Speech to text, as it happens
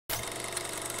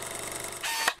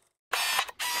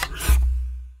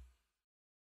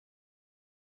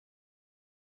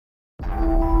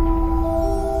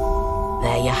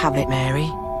you have it, Mary.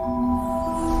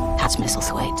 That's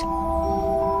Misselthwaite.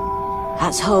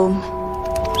 That's home.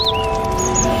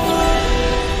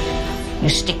 You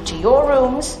stick to your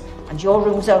rooms, and your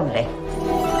rooms only.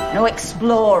 No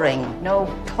exploring, no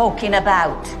poking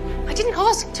about. I didn't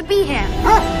ask to be here.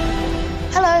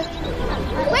 Hello.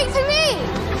 Wait for me!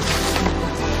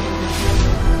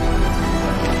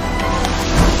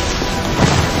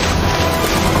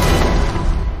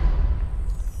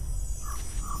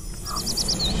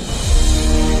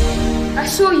 I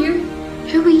saw you.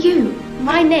 Who are you?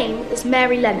 My name is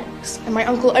Mary Lennox, and my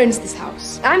uncle owns this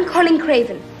house. I'm Colin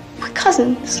Craven. We're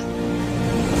cousins.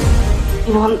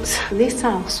 Once, this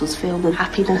house was filled with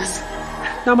happiness.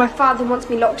 Now my father wants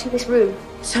me locked in this room.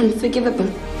 It's unforgivable.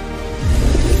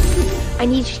 I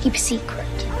need you to keep a secret.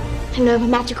 I know of a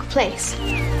magical place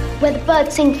where the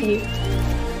birds sing for you.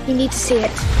 You need to see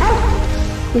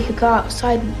it. We could go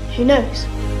outside and who knows?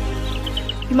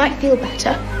 You might feel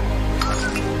better.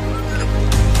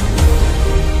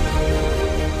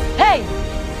 Hey!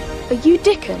 Are you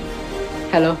Dickon?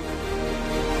 Hello.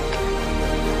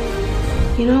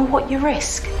 You know what you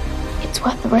risk? It's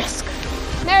worth the risk.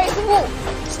 Mary, the wall!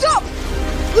 Stop!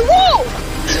 The wall!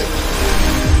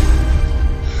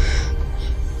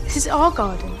 This is our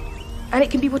garden, and it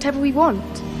can be whatever we want.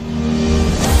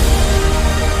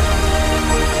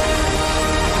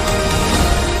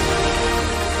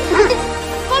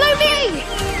 Follow me!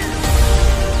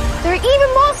 There are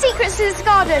even more secrets to this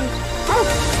garden.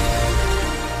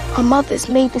 Our mothers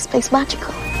made this place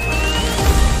magical.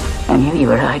 I knew you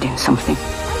were hiding something.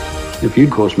 If you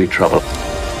cause me trouble,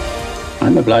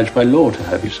 I'm obliged by law to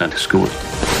have you sent to school.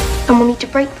 And we'll need to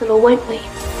break the law, won't we?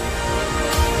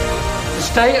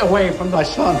 Stay away from my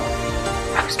son.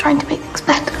 I was trying to make things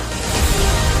better.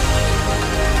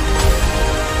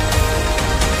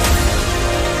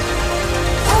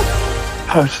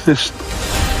 How's this?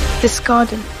 This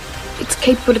garden, it's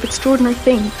capable of extraordinary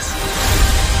things.